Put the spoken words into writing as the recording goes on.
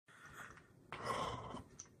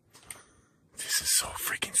so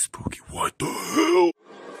freaking spooky. What the hell?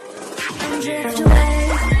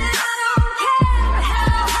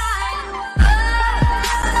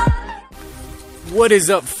 What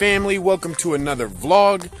is up, family? Welcome to another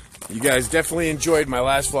vlog. You guys definitely enjoyed my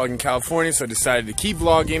last vlog in California, so I decided to keep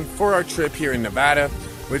vlogging for our trip here in Nevada,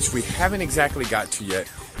 which we haven't exactly got to yet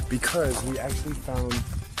because we actually found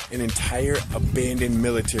an entire abandoned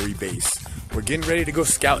military base. We're getting ready to go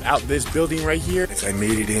scout out this building right here. As I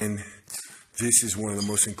made it in, this is one of the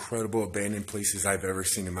most incredible abandoned places I've ever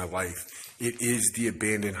seen in my life. It is the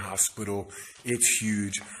abandoned hospital. It's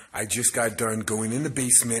huge. I just got done going in the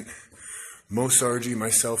basement. Moe Sargi,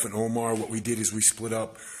 myself, and Omar, what we did is we split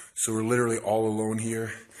up. So we're literally all alone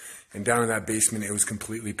here. And down in that basement, it was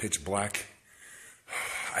completely pitch black.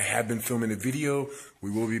 I have been filming a video.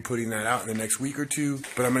 We will be putting that out in the next week or two.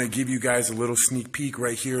 But I'm going to give you guys a little sneak peek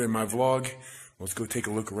right here in my vlog. Let's go take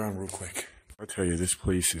a look around real quick. I'll tell you, this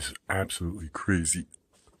place is absolutely crazy.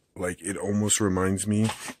 Like, it almost reminds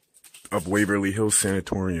me of Waverly Hills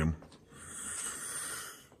Sanatorium.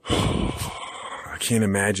 I can't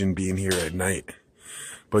imagine being here at night.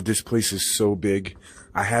 But this place is so big.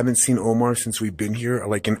 I haven't seen Omar since we've been here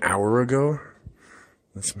like an hour ago.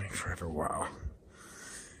 Let's make forever. Wow.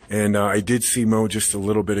 And I did see Mo just a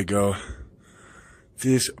little bit ago.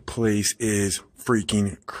 This place is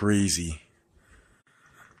freaking crazy.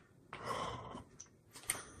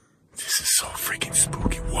 This is so freaking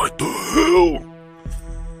spooky. What the hell?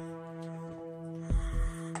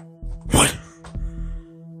 What?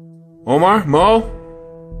 Omar? Mo?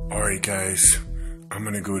 Alright, guys. I'm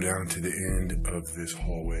gonna go down to the end of this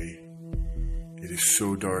hallway. It is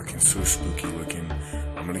so dark and so spooky looking.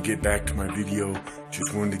 I'm gonna get back to my video.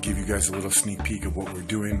 Just wanted to give you guys a little sneak peek of what we're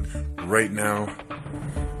doing right now.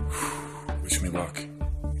 Wish me luck.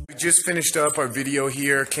 We just finished up our video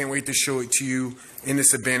here. Can't wait to show it to you in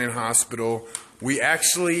this abandoned hospital. We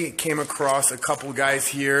actually came across a couple guys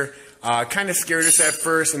here. Kind of scared us at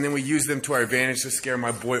first, and then we used them to our advantage to scare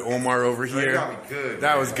my boy Omar over here.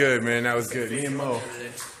 That was good, man. That was good. Me and Mo.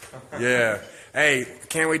 Yeah. Hey,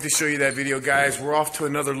 can't wait to show you that video, guys. We're off to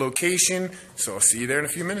another location, so I'll see you there in a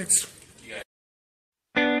few minutes.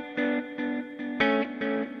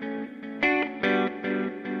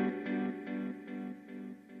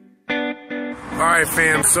 Alright,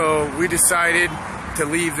 fam, so we decided to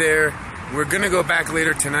leave there. We're gonna go back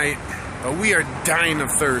later tonight, but we are dying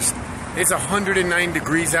of thirst. It's 109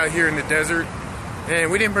 degrees out here in the desert,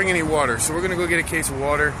 and we didn't bring any water, so we're gonna go get a case of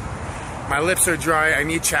water. My lips are dry. I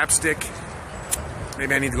need chapstick.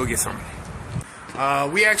 Maybe I need to go get some.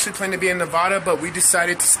 We actually planned to be in Nevada, but we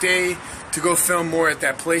decided to stay to go film more at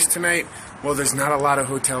that place tonight. Well, there's not a lot of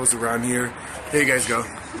hotels around here. There you guys go.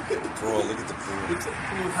 Bro, look at the pool. The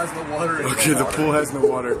pool has no water. Okay, the pool has no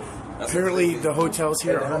water. Apparently, the hotels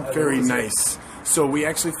here aren't very nice. So we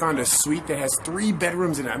actually found a suite that has 3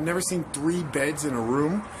 bedrooms in it. I've never seen 3 beds in a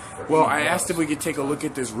room. Well, I asked if we could take a look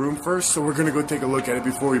at this room first, so we're gonna go take a look at it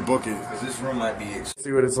before we book it. Because this room might be...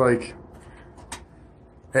 See what it's like.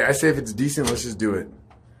 Hey, I say if it's decent, let's just do it.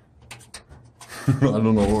 I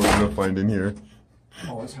don't know what we're gonna find in here.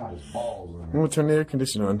 Oh, it's hot as balls. We'll turn the air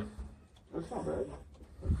conditioner on. That's not bad.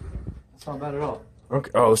 That's not bad at all.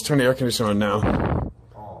 Okay. Oh, let's turn the air conditioner on now.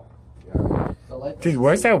 Oh, yeah. Dude,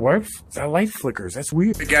 why is that work? That light flickers. That's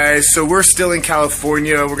weird. Hey guys, so we're still in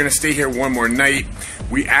California. We're gonna stay here one more night.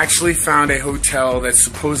 We actually found a hotel that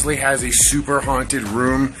supposedly has a super haunted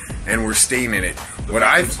room, and we're staying in it.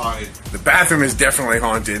 The bathroom is definitely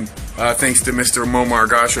haunted, thanks to Mr.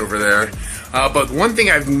 Omargoshtv over there. But one thing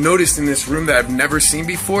I've noticed in this room that I've never seen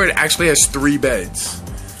before, it actually has 3 beds.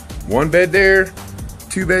 1 bed there,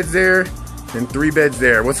 2 beds there, and 3 beds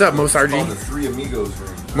there. What's up, Moe Sargi? The 3 amigos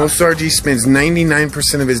room. Moe Sargi spends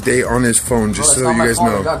 99% of his day on his phone, just so you guys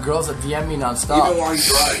know. I got girls that DM me nonstop. Even while he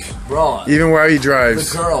drives. Bro. Even while he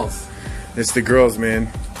drives. The girls. It's the girls, man.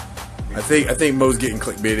 I think Mo's getting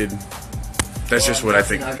clickbaited. That's just what I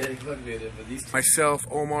think. Myself,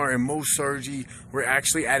 Omar, and Moe Sargi, we're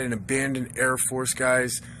actually at an abandoned Air Force,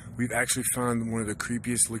 guys. We've actually found one of the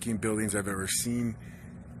creepiest looking buildings I've ever seen,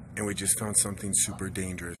 and we just found something super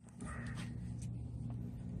dangerous.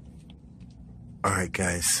 Alright,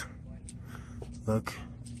 guys. Look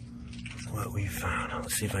what we found.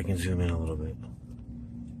 Let's see if I can zoom in a little bit.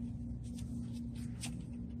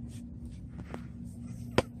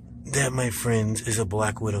 That, my friends, is a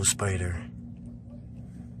black widow spider.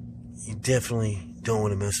 You definitely don't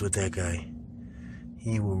want to mess with that guy.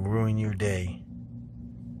 He will ruin your day.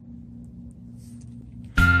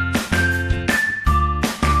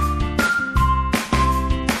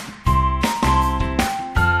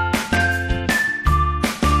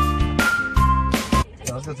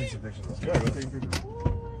 Let's go take some pictures.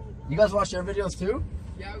 You guys watch their videos too?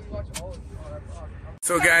 Yeah, we watch all of them.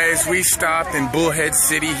 So guys, we stopped in Bullhead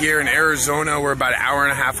City here in Arizona. We're about an hour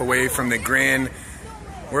and a half away from the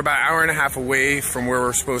We're about an hour and a half away from where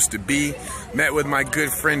we're supposed to be. Met with my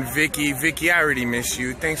good friend Vicky. Vicky, I already miss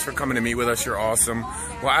you. Thanks for coming to meet with us. You're awesome.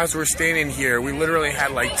 Well, as we're standing here, we literally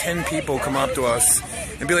had like 10 people come up to us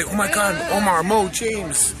and be like, oh my God, Omar, Mo,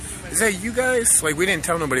 James, is that you guys? Like, we didn't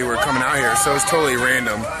tell nobody we were coming out here, so it's totally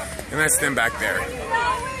random. And that's them back there.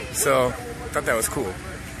 So, I thought that was cool.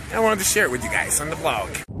 I wanted to share it with you guys on the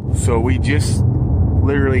vlog. So we just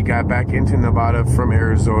literally got back into Nevada from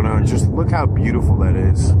Arizona. Just look how beautiful that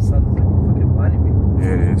is.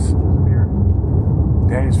 Yeah, it is.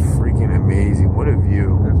 That is freaking amazing. What a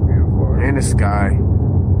view. That's beautiful. And the sky.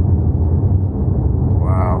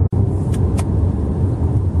 Wow.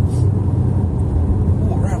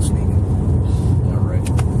 Oh, rattlesnake. Yeah, right.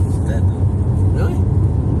 Dead. Really?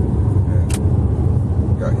 Yeah.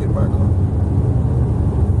 Got hit by a car.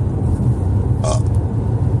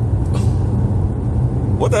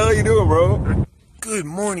 What the hell are you doing, bro? Good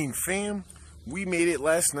morning, fam. We made it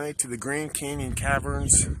last night to the Grand Canyon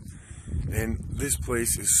Caverns, and this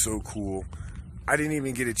place is so cool. I didn't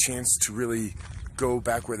even get a chance to really go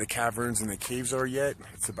back where the caverns and the caves are yet.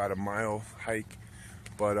 It's about a mile hike,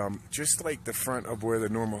 but just like the front of where the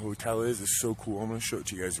normal hotel is so cool. I'm gonna show it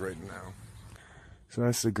to you guys right now. So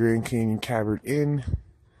that's the Grand Canyon Cavern Inn.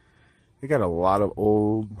 They got a lot of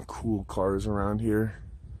old cool cars around here.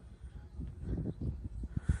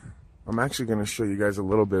 I'm actually going to show you guys a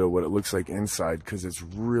little bit of what it looks like inside because it's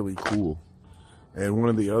really cool. And one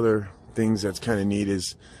of the other things that's kind of neat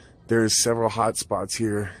is there's several hot spots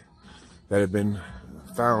here that have been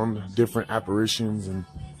found, different apparitions and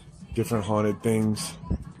different haunted things.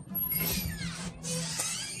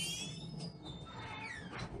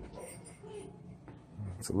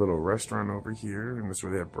 It's a little restaurant over here, and this is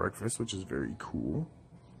where they have breakfast, which is very cool.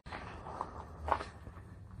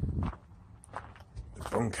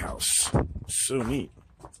 Bunkhouse. So neat.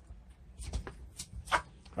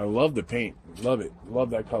 I love the paint. Love it. Love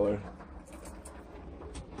that color.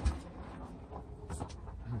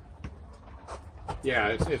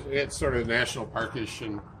 Yeah, it's sort of national parkish,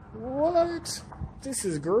 and What? This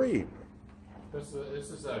is great. this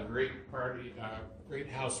is a great party, great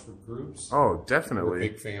house for groups. Oh, Or definitely.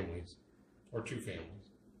 big families, or two families.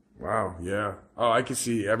 Wow, yeah. Oh, I can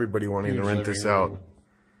see everybody wanting to Huge rent this living out. room.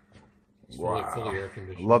 It's Wow. fully air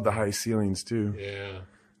conditioned. Love the high ceilings too. Yeah.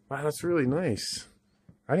 Wow, that's really nice.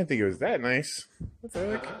 I didn't think it was that nice. What the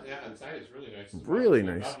heck? Yeah, inside it's really nice. Really It's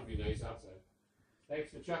nice. about to be nice outside. Thanks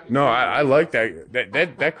for checking. No, I like that.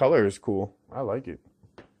 That color is cool. I like it.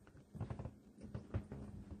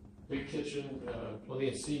 Big kitchen, plenty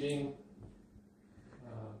of seating.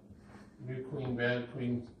 New queen bed,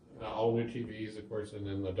 all new TVs, of course, and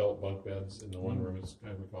then adult bunk beds in the one room. It's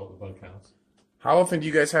kind of, we call it the bunkhouse. How often do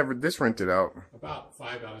you guys have this rented out? About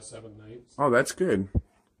 5 out of 7 nights. Oh, that's good.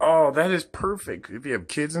 Oh, that is perfect. If you have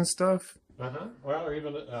kids and stuff. Well, or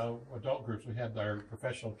even adult groups. We had our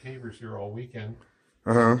professional cavers here all weekend,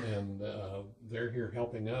 and they're here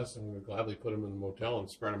helping us, and we would gladly put them in the motel and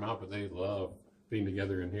spread them out. But they love being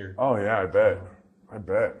together in here. Oh yeah, I bet. I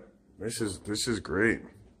bet. This is great.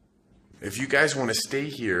 If you guys want to stay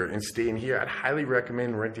here and stay in here, I'd highly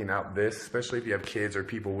recommend renting out this, especially if you have kids or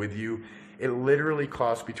people with you. It literally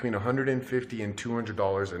costs between $150 and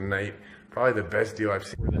 $200 a night. Probably the best deal I've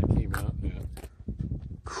seen. Where that came out, yeah.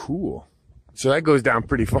 Cool. So that goes down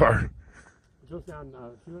pretty far. It goes down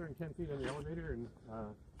 210 feet on the elevator,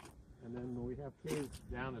 and then we have caves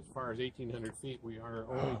down as far as 1,800 feet. We are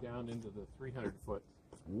only down into the 300-foot.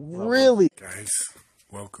 Really? Guys,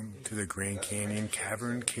 welcome to the Grand Canyon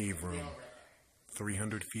Cavern Cave Room.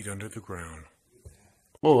 300 feet under the ground.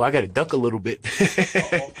 Oh, I gotta duck a little bit.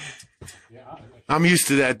 I'm used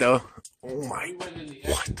to that though. Oh my,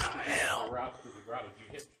 what the hell? Did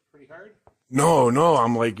you hit pretty hard? No,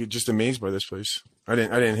 I'm like just amazed by this place. I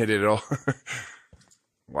didn't hit it at all.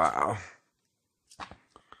 Wow.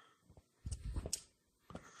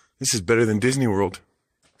 This is better than Disney World.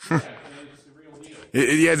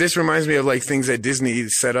 Yeah, this reminds me of like things that Disney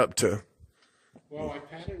set up to. Well, I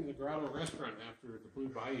patterned the Grotto restaurant after the Blue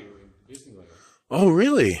Bayou in Disneyland. Oh,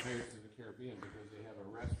 really? Pirates of the Caribbean, because they have a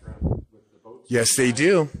restaurant with the boats. Yes, they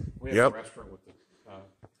do. We have Yep. a restaurant with the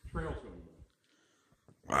trails going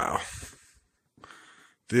by. Wow.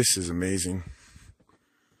 This is amazing.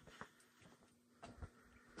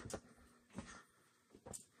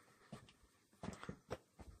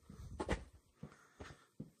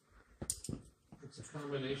 It's a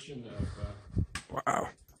combination of Wow.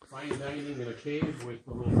 fine dining in a cave with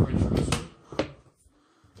a little French cuisine.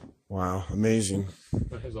 Wow, amazing.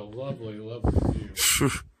 It has a lovely, lovely view.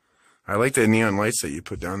 I like the neon lights that you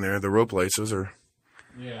put down there. The rope lights, those are...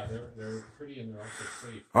 Yeah, they're pretty and they're also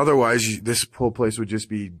safe. Otherwise, this whole place would just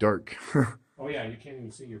be dark. Oh yeah, you can't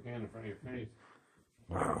even see your hand in front of your face.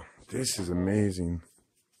 Wow, this is amazing.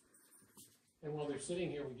 And while they're sitting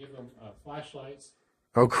here, we give them flashlights.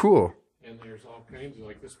 Oh, cool. And there's all kinds of,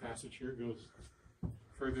 like this passage here goes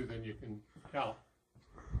further than you can tell.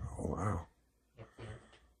 Oh, wow. Up there.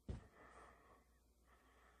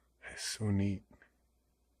 That's so neat.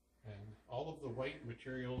 And all of the white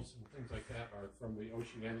materials and things like that are from the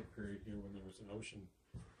oceanic period here when there was an ocean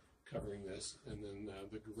covering this. And then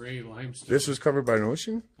the gray limestone. This was covered by an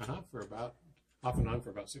ocean? For about, off and on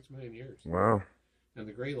for about 6 million years. Wow. And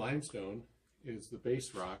the gray limestone is the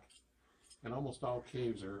base rock. And almost all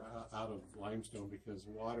caves are out of limestone because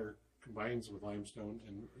water combines with limestone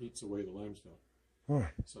and eats away the limestone. Huh.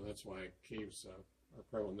 So that's why caves are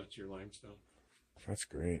prevalent. That's your limestone. That's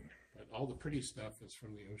great. But all the pretty stuff is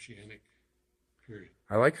from the oceanic period.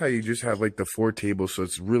 I like how you just have like the 4 tables, so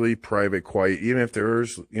it's really private, quiet. Even if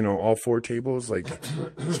there's, you know, all 4 tables, like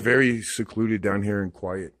it's very secluded down here and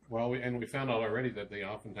quiet. Well, we found out already that they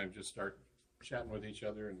oftentimes just start chatting with each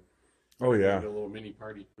other and oh yeah, do a little mini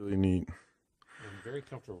party. Really neat. And very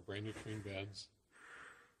comfortable, brand new twin beds.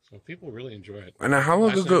 So people really enjoy it. And how long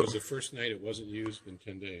Last ago? night was the first night it wasn't used in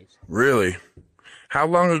 10 days. Really? How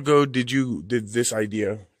long ago did this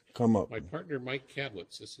idea come up? My partner Mike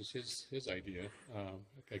Cadlitz, this is his idea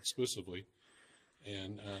exclusively,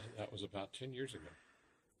 and that was about 10 years ago.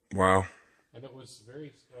 Wow. And it was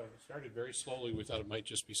started very slowly. We thought it might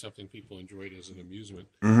just be something people enjoyed as an amusement.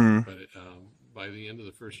 Mm-hmm. But by the end of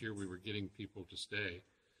the first year, we were getting people to stay,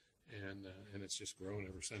 and it's just grown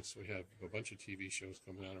ever since. We have a bunch of TV shows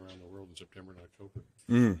coming out around the world in September and October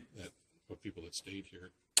with people that stayed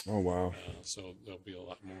here. Oh wow! So there'll be a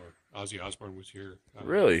lot more. Ozzy Osbourne was here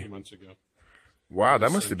really a few months ago. Wow,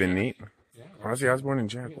 that must have been neat. Yeah, Ozzy Osbourne and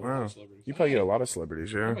Jack. Wow, you probably get a lot of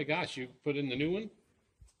celebrities, yeah. Oh my gosh, you put in the new one?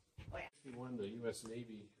 The U.S.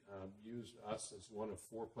 Navy used us as one of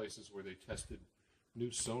 4 places where they tested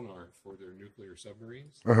new sonar for their nuclear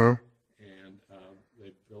submarines. Uh-huh. And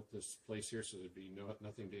they built this place here so there'd be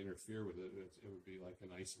nothing to interfere with it. It would be like an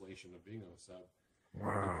isolation of being on a sub.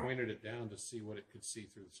 Wow. They pointed it down to see what it could see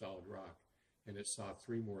through the solid rock, and it saw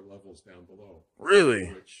 3 more levels down below.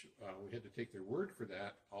 Really? Which we had to take their word for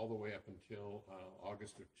that all the way up until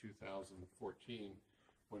August of 2014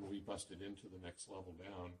 when we busted into the next level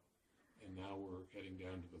down. And now we're heading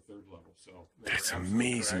down to the 3rd level. So that's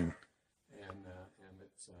amazing. And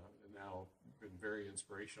it's now been very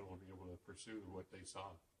inspirational to be able to pursue what they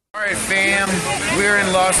saw. All right, fam. We're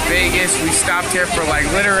in Las Vegas. We stopped here for like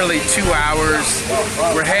literally 2 hours.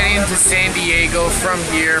 We're heading to San Diego from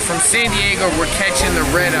here. From San Diego, we're catching the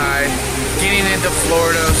red eye, getting into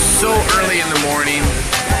Florida so early in the morning.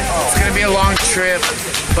 It's gonna be a long trip,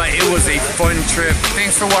 but it was a fun trip.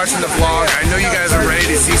 Thanks for watching the vlog. I know you guys are ready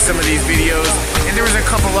to see some of these videos, and there was a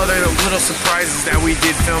couple other little surprises that we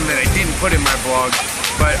did film that I didn't put in my vlog,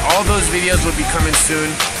 but all those videos will be coming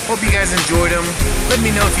soon. Hope you guys enjoyed them. Let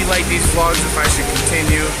me know if you like these vlogs, if I should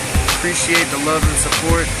continue. Appreciate the love and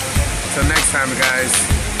support. Till next time, guys.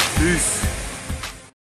 Peace.